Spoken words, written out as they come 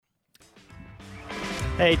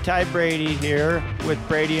Hey, Ty Brady here with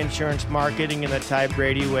Brady Insurance Marketing in the Ty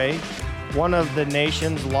Brady Way, one of the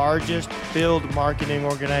nation's largest field marketing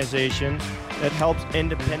organizations that helps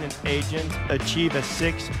independent agents achieve a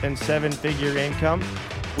 6- and 7-figure income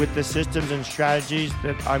with the systems and strategies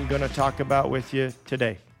that I'm going to talk about with you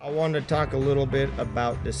today. I want to talk a little bit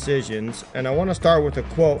about decisions, and I want to start with a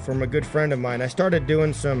quote from a good friend of mine. I started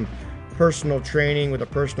doing some personal training with a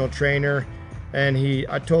personal trainer, and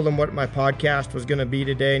I told him what my podcast was going to be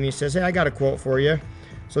today, and he says, hey, I got a quote for you.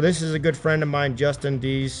 So this is a good friend of mine, Justin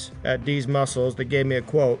Dees at Dees Muscles, that gave me a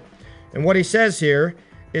quote. And what he says here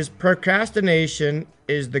is, procrastination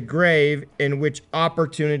is the grave in which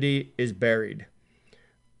opportunity is buried.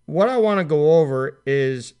 What I want to go over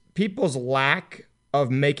is people's lack of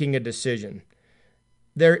making a decision.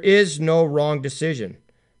 There is no wrong decision.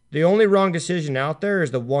 The only wrong decision out there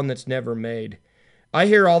is the one that's never made. I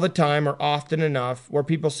hear all the time, or often enough, where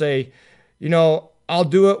people say, I'll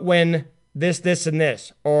do it when this, and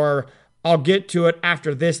this, or I'll get to it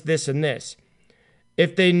after this, and this.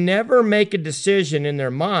 If they never make a decision in their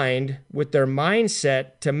mind, with their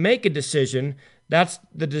mindset to make a decision, that's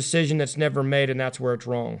the decision that's never made, and that's where it's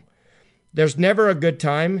wrong. There's never a good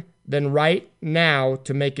time than right now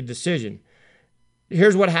to make a decision.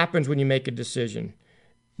 Here's what happens when you make a decision.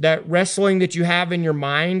 That wrestling that you have in your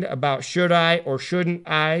mind about should I or shouldn't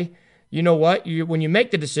I, you know what? When you make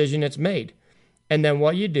the decision, it's made. And then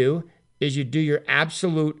what you do is you do your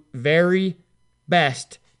absolute very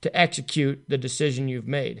best to execute the decision you've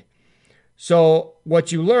made. So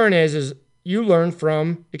what you learn is you learn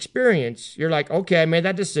from experience. You're like, okay, I made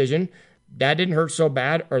that decision. That didn't hurt so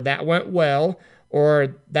bad, or that went well,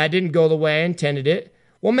 or that didn't go the way I intended it.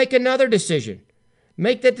 Well, make another decision.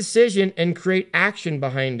 Make that decision and create action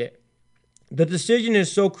behind it. The decision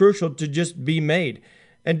is so crucial to just be made.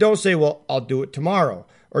 And don't say, well, I'll do it tomorrow.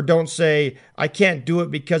 Or don't say, I can't do it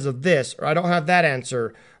because of this, or I don't have that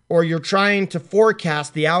answer. Or you're trying to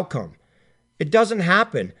forecast the outcome. It doesn't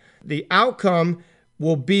happen. The outcome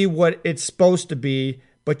will be what it's supposed to be,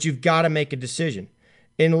 but you've got to make a decision.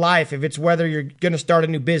 In life, if it's whether you're going to start a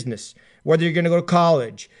new business, whether you're going to go to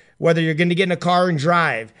college, whether you're going to get in a car and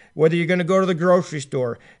drive, whether you're going to go to the grocery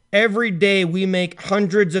store. Every day we make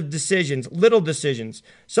hundreds of decisions, little decisions.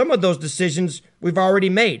 Some of those decisions we've already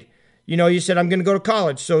made. You said, I'm going to go to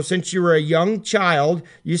college. So since you were a young child,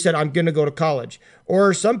 you said, I'm going to go to college.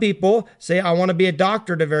 Or some people say, I want to be a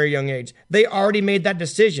doctor at a very young age. They already made that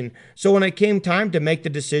decision. So when it came time to make the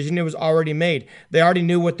decision, it was already made. They already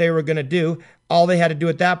knew what they were going to do. All they had to do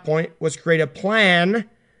at that point was create a plan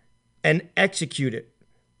and execute it.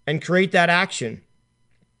 And create that action.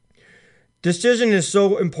 Decision is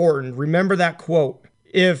so important. Remember that quote.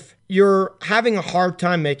 If you're having a hard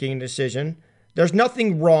time making a decision, there's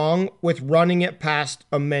nothing wrong with running it past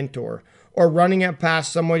a mentor or running it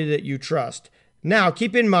past somebody that you trust. Now,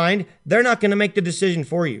 keep in mind, they're not going to make the decision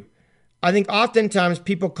for you. I think oftentimes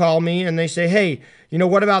people call me and they say, hey,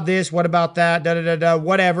 what about this? What about that?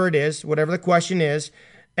 Whatever it is, whatever the question is.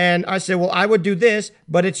 And I say, well, I would do this,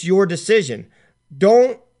 but it's your decision.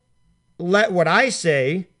 Don't let what I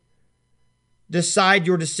say decide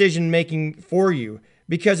your decision making for you,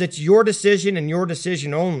 because it's your decision and your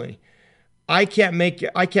decision only. I can't make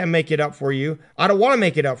it up for you. I don't want to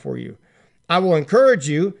make it up for you. I will encourage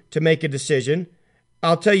you to make a decision.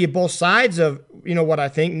 I'll tell you both sides of, what I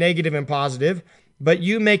think, negative and positive, but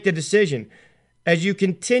you make the decision. As you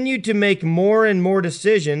continue to make more and more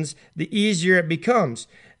decisions, the easier it becomes.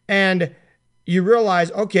 And you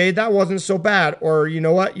realize, okay, that wasn't so bad. Or you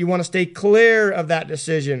know what? You want to stay clear of that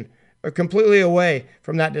decision, or completely away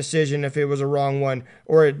from that decision if it was a wrong one,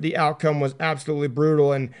 or the outcome was absolutely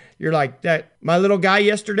brutal. And you're like, that my little guy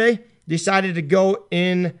yesterday decided to go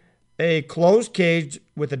in a closed cage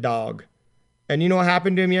with a dog. And you know what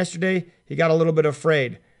happened to him yesterday? He got a little bit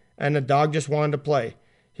afraid, and the dog just wanted to play.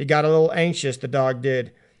 He got a little anxious, the dog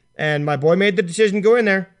did. And my boy made the decision to go in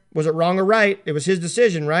there. Was it wrong or right? It was his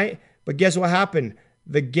decision, right? But guess what happened?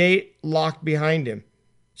 The gate locked behind him.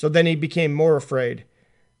 So then he became more afraid.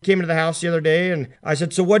 Came into the house the other day and I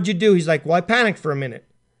said, so what'd you do? He's like, well, I panicked for a minute.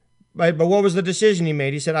 But what was the decision he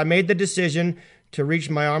made? He said, I made the decision to reach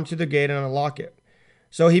my arm through the gate and unlock it.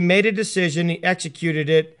 So he made a decision. He executed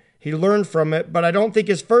it. He learned from it. But I don't think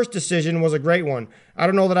his first decision was a great one. I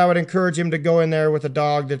don't know that I would encourage him to go in there with a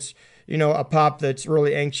dog that's, a pup that's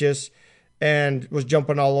really anxious and was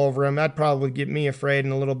jumping all over him. That'd probably get me afraid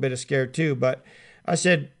and a little bit of scared too. But I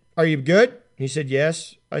said, are you good? He said,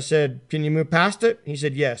 yes. I said, can you move past it? He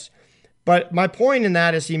said, yes. But my point in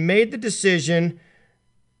that is he made the decision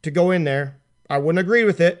to go in there. I wouldn't agree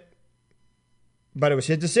with it, but it was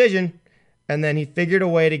his decision. And then he figured a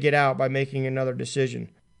way to get out by making another decision.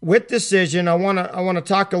 With decision, I want to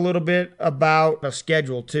talk a little bit about a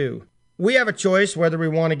schedule too. We have a choice whether we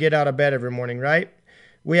want to get out of bed every morning, right?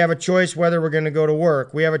 We have a choice whether we're going to go to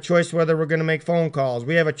work. We have a choice whether we're going to make phone calls.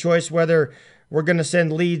 We have a choice whether we're going to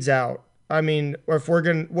send leads out. Or if we're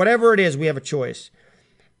going to, whatever it is, we have a choice.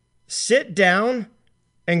 Sit down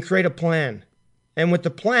and create a plan. And with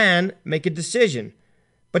the plan, make a decision.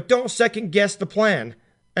 But don't second guess the plan.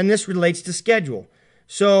 And this relates to schedule.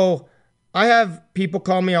 So I have people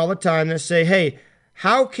call me all the time that say, hey,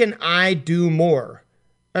 how can I do more?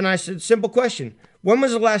 And I said, simple question. When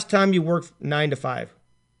was the last time you worked 9 to 5?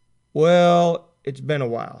 Well, it's been a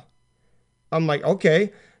while. I'm like,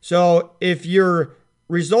 okay. So if your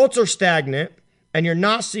results are stagnant and you're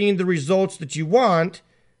not seeing the results that you want,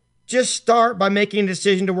 just start by making a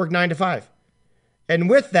decision to work 9 to 5. And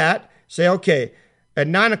with that, say, okay, at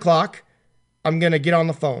 9 o'clock, I'm going to get on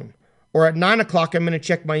the phone. Or at 9 o'clock, I'm going to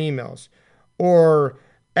check my emails. Or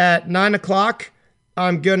at 9 o'clock,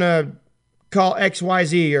 I'm going to call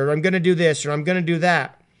XYZ, or I'm going to do this, or I'm going to do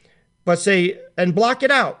that. But say, and block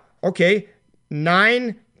it out. Okay,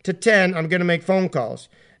 9 to 10, I'm going to make phone calls.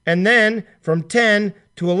 And then from 10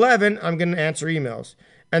 to 11, I'm going to answer emails.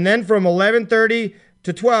 And then from 11:30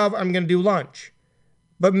 to 12, I'm going to do lunch.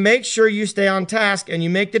 But make sure you stay on task and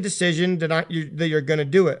you make the decision that you're going to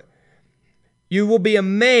do it. You will be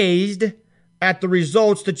amazed at the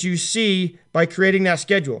results that you see by creating that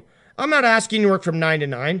schedule. I'm not asking you to work from 9 to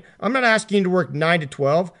 9. I'm not asking you to work 9 to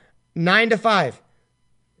 12, 9 to 5.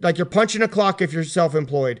 Like you're punching a clock if you're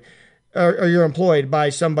self-employed or you're employed by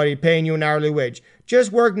somebody paying you an hourly wage.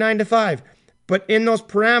 Just work 9 to 5. But in those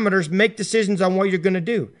parameters, make decisions on what you're going to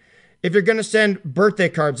do. If you're going to send birthday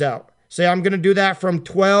cards out, say I'm going to do that from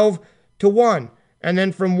 12 to 1. And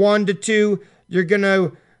then from 1 to 2, you're going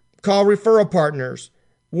to call referral partners.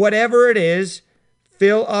 Whatever it is,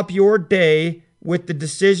 fill up your day with the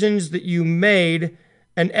decisions that you made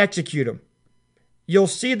and execute them. You'll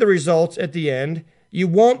see the results at the end. You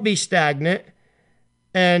won't be stagnant,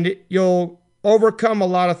 and you'll overcome a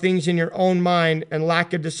lot of things in your own mind and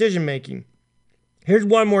lack of decision making. Here's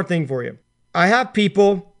one more thing for you. I have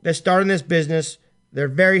people that start in this business. They're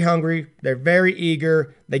very hungry. They're very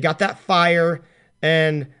eager. They got that fire,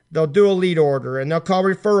 and they'll do a lead order, and they'll call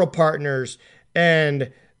referral partners,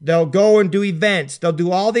 and they'll go and do events. They'll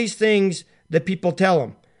do all these things that people tell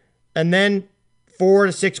them. And then 4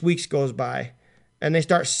 to 6 weeks goes by, and they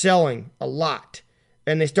start selling a lot.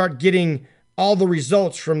 And they start getting all the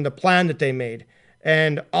results from the plan that they made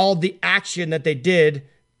and all the action that they did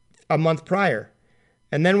a month prior.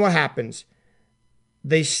 And then what happens?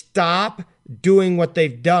 They stop doing what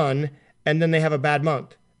they've done, and then they have a bad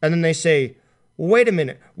month. And then they say, well, wait a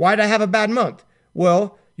minute, why did I have a bad month?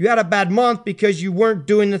 Well, you had a bad month because you weren't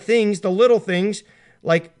doing the things, the little things,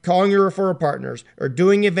 like calling your referral partners or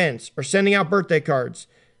doing events or sending out birthday cards.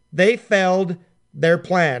 They failed their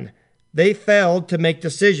plan. They failed to make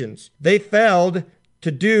decisions. They failed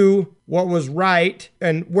to do what was right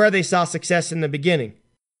and where they saw success in the beginning.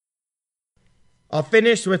 I'll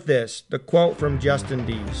finish with this, the quote from Justin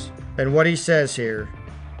Dees. And what he says here,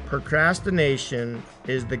 procrastination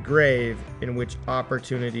is the grave in which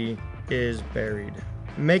opportunity is buried.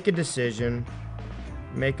 Make a decision,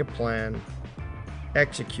 make a plan,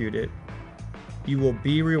 execute it. You will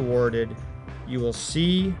be rewarded. You will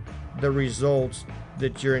see the results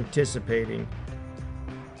that you're anticipating,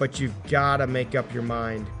 but you've got to make up your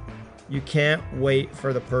mind. You can't wait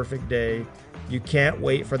for the perfect day. You can't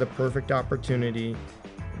wait for the perfect opportunity.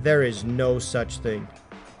 There is no such thing.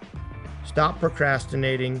 Stop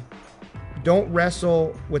procrastinating. Don't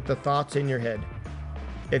wrestle with the thoughts in your head.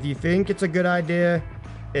 If you think it's a good idea,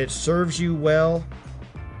 it serves you well,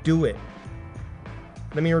 do it.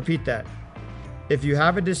 Let me repeat that. If you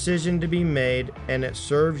have a decision to be made and it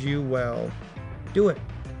serves you well, do it.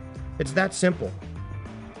 It's that simple.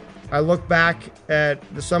 I look back at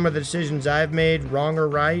some of the decisions I've made, wrong or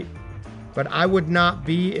right, but I would not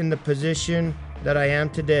be in the position that I am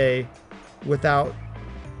today without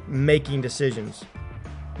making decisions.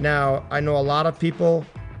 Now, I know a lot of people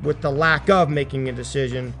with the lack of making a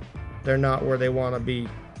decision, they're not where they want to be.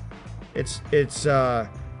 It's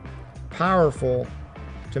powerful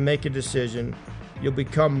to make a decision. You'll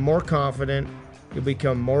become more confident, you'll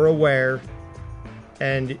become more aware,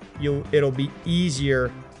 and it'll be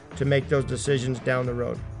easier to make those decisions down the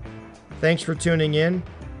road. Thanks for tuning in.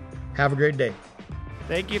 Have a great day.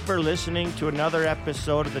 Thank you for listening to another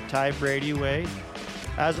episode of the Ty Brady Way.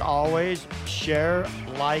 As always, share,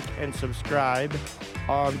 like, and subscribe.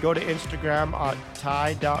 Go to Instagram at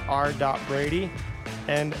ty.r.brady.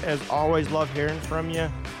 And as always, love hearing from you.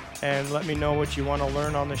 and let me know what you want to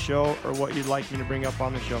learn on the show or what you'd like me to bring up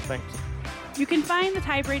on the show. Thanks. You can find the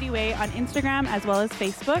Ty Brady Way on Instagram as well as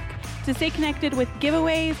Facebook. To stay connected with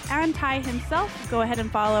giveaways and Ty himself, go ahead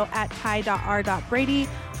and follow at ty.r.brady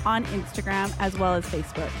on Instagram as well as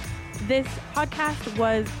Facebook. This podcast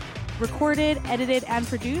was recorded, edited, and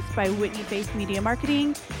produced by Whitney Faith Media Marketing.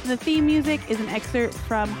 And the theme music is an excerpt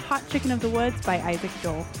from Hot Chicken of the Woods by Isaac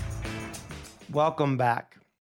Joel. Welcome back.